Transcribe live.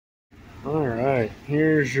All right,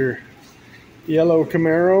 here's your yellow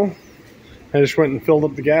Camaro. I just went and filled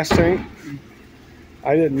up the gas tank.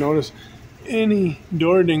 I didn't notice any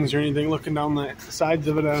door dings or anything looking down the sides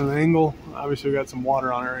of it at an angle. Obviously, we got some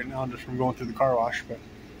water on it right now just from going through the car wash, but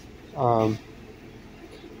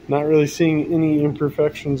not really seeing any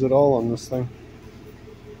imperfections at all on this thing.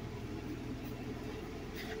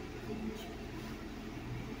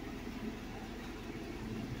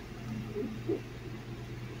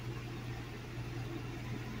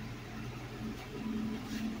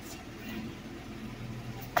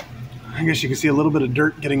 I guess you can see a little bit of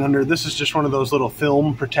dirt getting under. This is just one of those little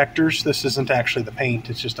film protectors. This isn't actually the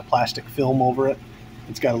paint, it's just a plastic film over it.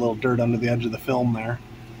 It's got a little dirt under the edge of the film there.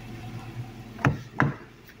 I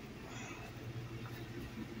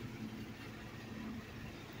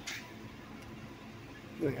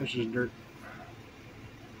think that's just dirt.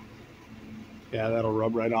 Yeah, that'll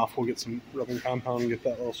rub right off. We'll get some rubbing compound and get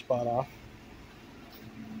that little spot off.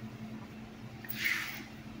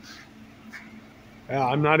 Yeah,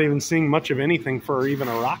 I'm not even seeing much of anything for even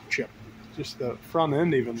a rock chip. Just the front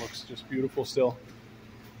end even looks just beautiful still.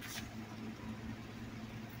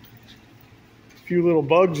 A few little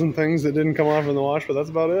bugs and things that didn't come off in the wash, but that's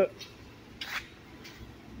about it.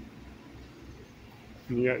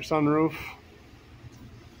 And you got your sunroof.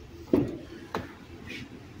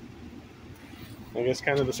 I guess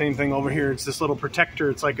kind of the same thing over here. It's this little protector.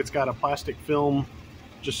 It's like it's got a plastic film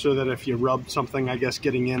just so that if you rub something, I guess,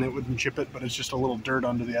 getting in, it wouldn't chip it, but it's just a little dirt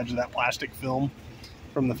under the edge of that plastic film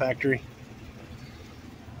from the factory.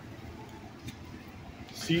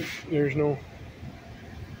 Seat, there's no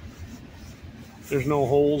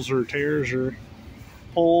holes or tears or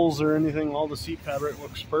pulls or anything. All the seat fabric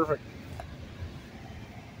looks perfect,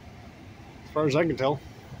 as far as I can tell.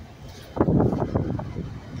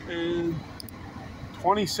 And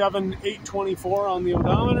 27,824 on the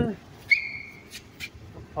odometer.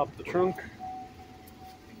 Pop the trunk.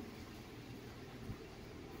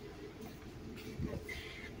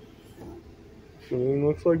 Everything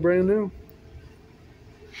looks like brand new.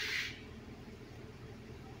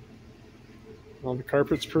 All the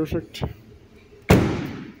carpet's perfect.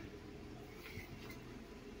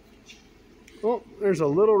 Oh, there's a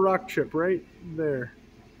little rock chip right there.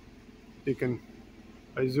 You can,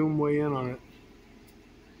 I zoom way in on it.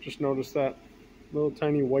 Just notice that little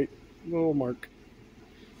tiny white little mark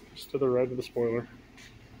just to the right of the spoiler.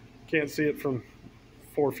 Can't see it from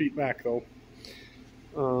 4 feet back though.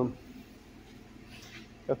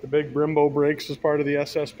 Got the big Brembo brakes as part of the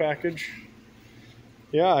SS package.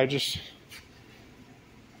 Yeah, looks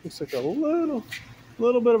like a little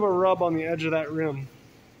bit of a rub on the edge of that rim,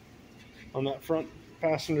 on that front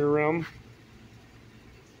passenger rim.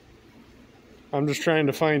 I'm just trying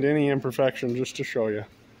to find any imperfection just to show you.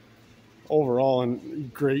 Overall,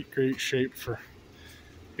 in great shape for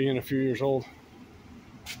being a few years old.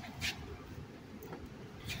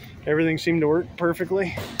 Everything seemed to work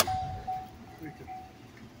perfectly.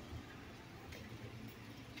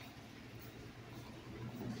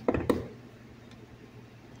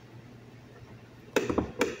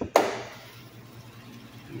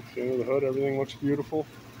 See under the hood, everything looks beautiful.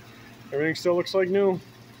 Everything still looks like new.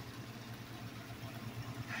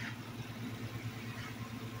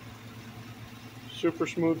 Super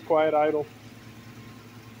smooth, quiet idle.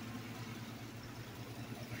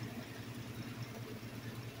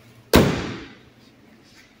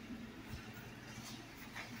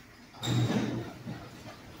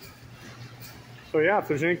 So yeah, if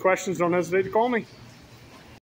there's any questions, don't hesitate to call me.